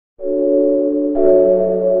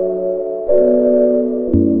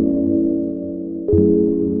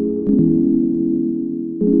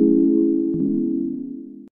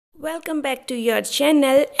welcome back to your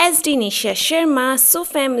channel SD Nisha Sharma. So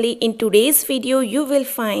family, in today's video you will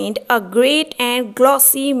find a great and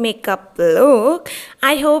glossy makeup look.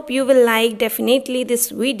 I hope you will like definitely this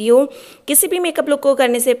video. किसी भी makeup look को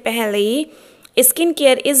करने से पहले skin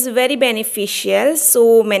care is very beneficial. सो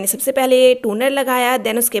मैंने सबसे पहले toner लगाया,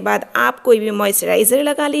 देन उसके बाद आप कोई भी मॉइस्चराइज़र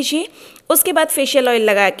लगा लीजिए. उसके बाद फेशियल ऑयल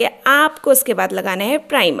लगा के आपको उसके बाद लगाना है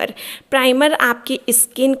प्राइमर. प्राइमर आपकी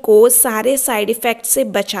स्किन को सारे साइड इफ़ेक्ट से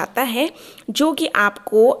बचाता है जो कि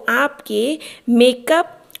आपको आपके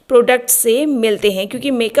मेकअप प्रोडक्ट्स से मिलते हैं,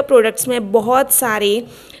 क्योंकि मेकअप प्रोडक्ट्स में बहुत सारे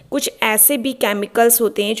कुछ ऐसे भी केमिकल्स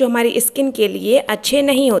होते हैं जो हमारी स्किन के लिए अच्छे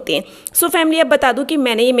नहीं होते हैं. सो फैमिली, अब बता दूं कि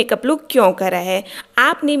मैंने ये मेकअप लुक क्यों करा है.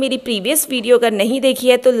 आपने मेरी प्रीवियस वीडियो अगर नहीं देखी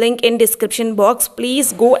है तो link in description box,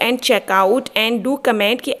 please go and check out and do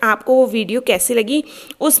comment कि आपको वो वीडियो कैसी लगी.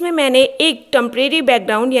 उसमें मैंने एक टेम्परेरी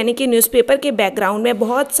बैकग्राउंड यानी कि न्यूज़पेपर के बैकग्राउंड में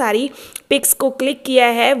बहुत सारी पिक्स को क्लिक किया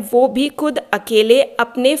है, वो भी खुद अकेले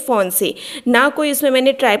अपने फ़ोन से. ना कोई उसमें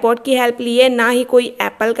मैंने ट्राइपॉड की हेल्प ली है, ना ही कोई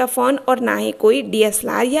एप्पल का फ़ोन और ना ही कोई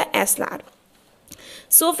DSLR या SLR.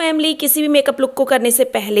 सो फैमिली, किसी भी मेकअप लुक को करने से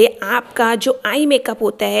पहले आपका जो आई मेकअप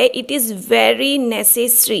होता है इट इज़ वेरी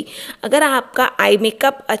नेसेसरी. अगर आपका आई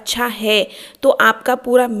मेकअप अच्छा है तो आपका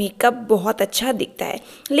पूरा मेकअप बहुत अच्छा दिखता है.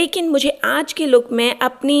 लेकिन मुझे आज के लुक में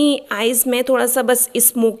अपनी आइज़ में थोड़ा सा बस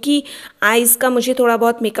स्मोकी आइज़ का मुझे थोड़ा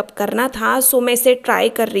बहुत मेकअप करना था. सो मैं इसे ट्राई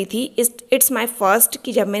कर रही थी. इट्स माई फर्स्ट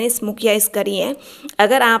कि जब मैंने स्मोकी आइज़ करी है.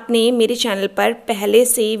 अगर आपने मेरे चैनल पर पहले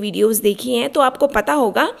से वीडियोज़ देखी हैं तो आपको पता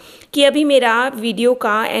होगा कि अभी मेरा वीडियो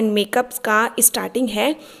का एंड मेकअप्स का स्टार्टिंग है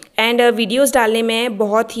एंड वीडियोस डालने में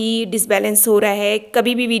बहुत ही डिसबैलेंस हो रहा है.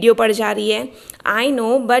 कभी भी वीडियो पड़ जा रही है, आई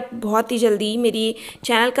नो, बट बहुत ही जल्दी मेरी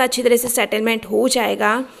चैनल का अच्छी तरह से सेटलमेंट हो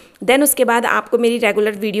जाएगा. देन उसके बाद आपको मेरी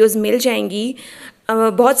रेगुलर वीडियोस मिल जाएंगी.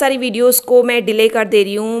 बहुत सारी वीडियोस को मैं डिले कर दे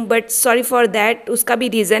रही हूँ, बट सॉरी फॉर दैट. उसका भी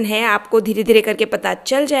रीज़न है, आपको धीरे धीरे करके पता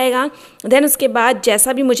चल जाएगा. देन उसके बाद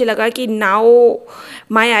जैसा भी मुझे लगा कि now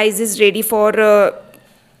my eyes is ready for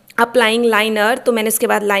applying liner, तो मैंने उसके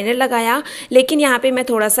बाद लाइनर लगाया. लेकिन यहाँ पे मैं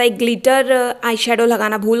थोड़ा सा एक ग्लिटर आई शेडो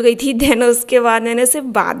लगाना भूल गई थी. देन उसके बाद मैंने उसे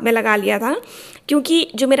बाद में लगा लिया था, क्योंकि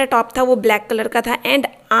जो मेरा टॉप था वो ब्लैक कलर का था एंड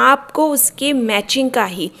आपको उसके मैचिंग का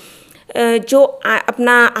ही जो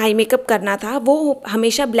अपना आई मेकअप करना था वो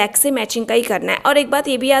हमेशा ब्लैक से मैचिंग का ही करना है. और एक बात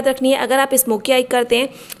ये भी याद रखनी है, अगर आप स्मोकी आई करते हैं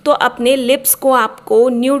तो अपने लिप्स को आपको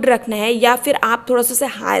न्यूड रखना है, या फिर आप थोड़ा सा उसे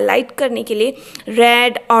हाईलाइट करने के लिए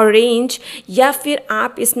रेड, ऑरेंज, या फिर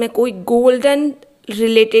आप इसमें कोई गोल्डन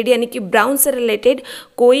रिलेटेड यानी कि ब्राउन से रिलेटेड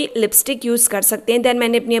कोई लिपस्टिक यूज़ कर सकते हैं. देन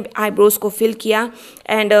मैंने अपनी आईब्रोज़ को फिल किया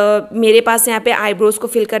एंड मेरे पास यहाँ पे आईब्रोज़ को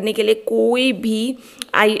फिल करने के लिए कोई भी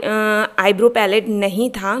आईब्रो पैलेट नहीं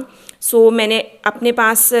था. सो मैंने अपने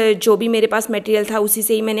पास जो भी मेरे पास मटेरियल था उसी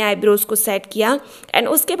से ही मैंने आईब्रोज़ को सेट किया एंड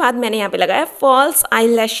उसके बाद मैंने यहाँ पे लगाया फॉल्स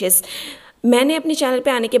आईलैशेस. मैंने अपने चैनल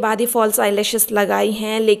पे आने के बाद ही फॉल्स आईलैशेस लगाई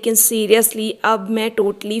हैं, लेकिन सीरियसली अब मैं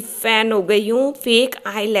टोटली फ़ैन हो गई हूँ फेक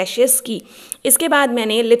आईलैशेस की. इसके बाद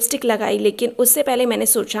मैंने लिपस्टिक लगाई, लेकिन उससे पहले मैंने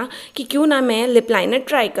सोचा कि क्यों ना मैं लिप लाइनर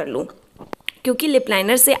ट्राई कर लूँ, क्योंकि लिप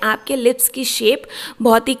लाइनर से आपके लिप्स की शेप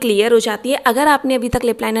बहुत ही क्लियर हो जाती है. अगर आपने अभी तक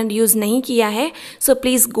लिप लाइनर यूज़ नहीं किया है so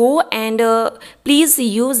please go and please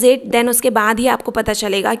use it. Then उसके बाद ही आपको पता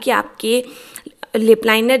चलेगा कि आपके लिप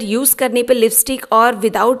लाइनर यूज़ करने पे लिपस्टिक और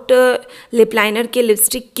विदाउट लिप लाइनर के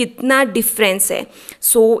लिपस्टिक कितना डिफरेंस है.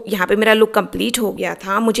 सो यहाँ पे मेरा लुक कंप्लीट हो गया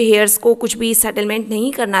था. मुझे हेयर्स को कुछ भी सेटलमेंट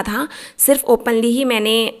नहीं करना था, सिर्फ ओपनली ही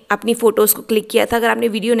मैंने अपनी फ़ोटोज़ को क्लिक किया था. अगर आपने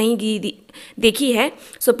वीडियो नहीं देखी है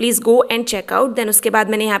so please go and check out. Then उसके बाद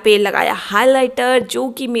मैंने यहाँ पे लगाया हाइलाइटर, जो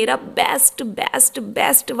कि मेरा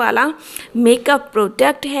बेस्ट वाला मेकअप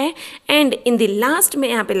प्रोडक्ट है. एंड इन द लास्ट मैं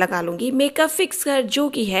यहाँ पे लगा लूँगी मेकअप फिक्सर, जो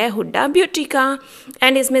कि है हुड्डा ब्यूटी का.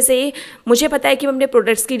 एंड इसमें से मुझे पता है कि मैं अपने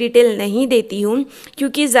प्रोडक्ट्स की डिटेल नहीं देती हूँ,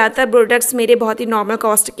 क्योंकि ज़्यादातर प्रोडक्ट्स मेरे बहुत ही नॉर्मल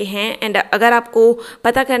कॉस्ट के हैं. एंड अगर आपको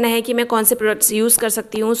पता करना है कि मैं कौन से प्रोडक्ट्स यूज़ कर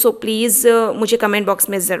सकती हूँ सो प्लीज़ मुझे कमेंट बॉक्स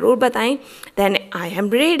में ज़रूर बताएं. Then I am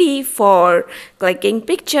ready for clicking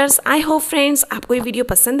pictures. I hope friends आपको ये वीडियो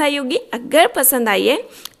पसंद आई होगी. अगर पसंद आई है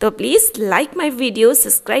तो please like my video,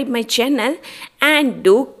 subscribe my channel and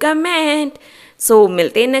do comment. सो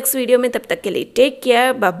मिलते हैं नेक्स्ट वीडियो में. तब तक के लिए take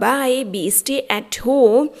care, bye bye, be stay at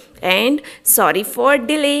home and sorry for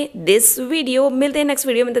delay this video. मिलते हैं नेक्स्ट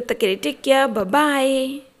वीडियो में. तब तक के लिए टेक केयर, बाय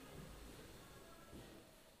बाय.